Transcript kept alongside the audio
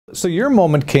So your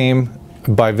moment came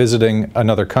by visiting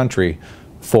another country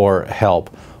for help.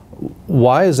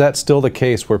 Why is that still the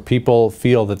case, where people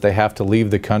feel that they have to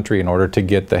leave the country in order to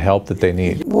get the help that they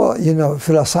need? Well, you know,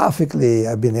 philosophically,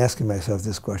 I've been asking myself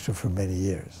this question for many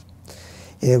years.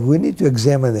 If we need to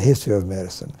examine the history of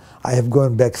medicine, I have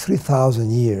gone back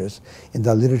 3,000 years in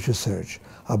the literature search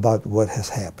about what has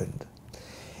happened.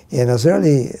 In as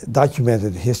early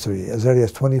documented history, as early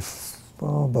as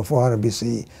about 400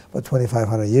 BC, about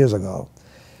 2,500 years ago,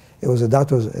 it was a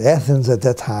doctor. Athens at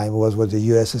that time was what the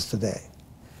U.S. is today,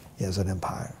 as an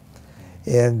empire.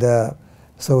 And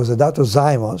so it was a Dr.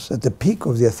 Zymos at the peak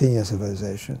of the Athenian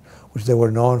civilization, which they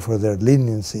were known for their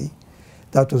leniency.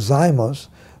 Dr. Zymos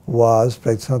was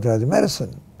practicing alternative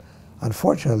medicine.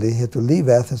 Unfortunately, he had to leave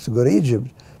Athens to go to Egypt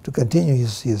to continue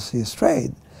his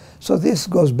trade. So this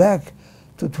goes back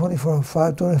to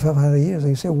 2,500 years.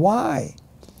 And you say, why?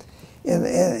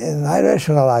 And I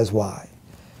rationalize why.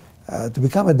 To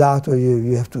become a doctor,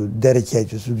 you have to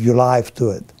dedicate your life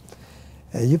to it.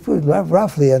 You put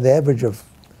roughly on the average of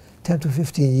 10 to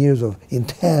 15 years of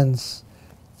intense,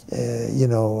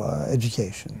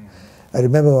 education. I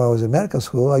remember when I was in medical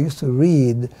school, I used to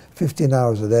read 15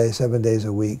 hours a day, 7 days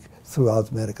a week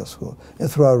throughout medical school and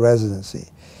throughout residency.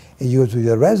 And you go to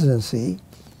your residency,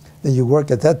 then you work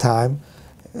at that time,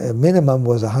 minimum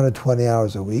was 120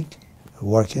 hours a week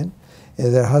working,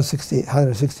 and there are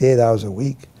 168 hours a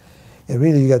week. And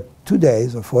really you got 2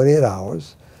 days or 48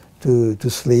 hours to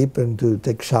sleep and to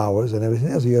take showers and everything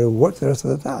else. You got to work the rest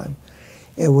of the time.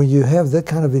 And when you have that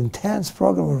kind of intense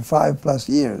program for 5+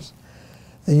 years,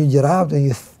 then you get out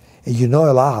and you know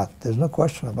a lot. There's no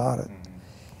question about it.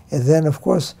 And then, of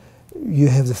course, you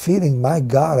have the feeling, my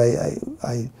God,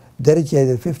 I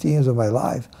dedicated 15 years of my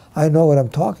life. I know what I'm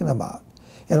talking about.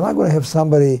 And am I going to have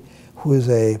somebody who is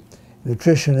a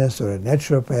nutritionist or a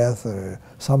naturopath or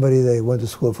somebody that went to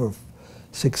school for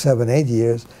 6, 7, 8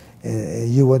 years, and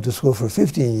you went to school for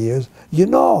 15 years, you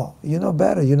know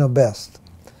better, you know best.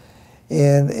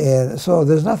 And so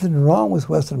there's nothing wrong with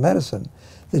Western medicine.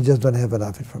 They just don't have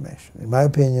enough information. In my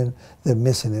opinion, they're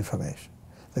missing information.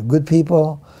 They're good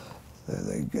people,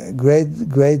 they're great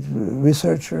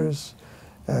researchers,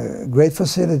 great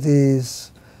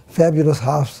facilities, fabulous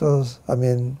hospitals. I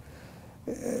mean,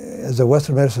 as a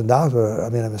Western medicine doctor, I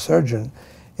mean, I'm a surgeon,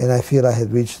 and I feel I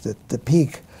had reached the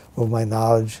peak of my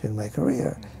knowledge in my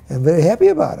career. And I'm very happy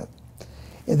about it.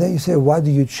 And then you say, why do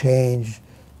you change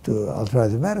to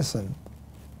alternative medicine?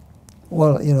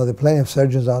 Well, you know, there are plenty of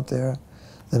surgeons out there.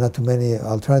 There are not too many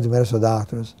alternative medicine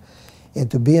doctors.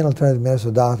 And to be an alternative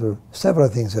medicine doctor, several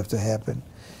things have to happen.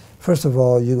 First of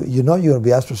all, you know you're going to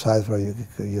be ostracized from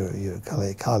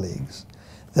your colleagues.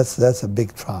 That's a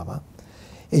big trauma.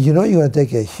 And you know you're going to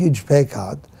take a huge pay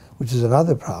cut, which is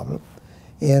another problem.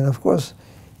 And of course,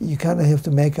 you kind of have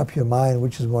to make up your mind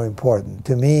which is more important.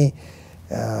 To me,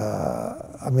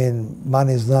 I mean,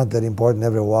 money is not that important,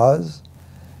 never was.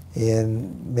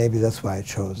 And maybe that's why I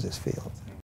chose this field.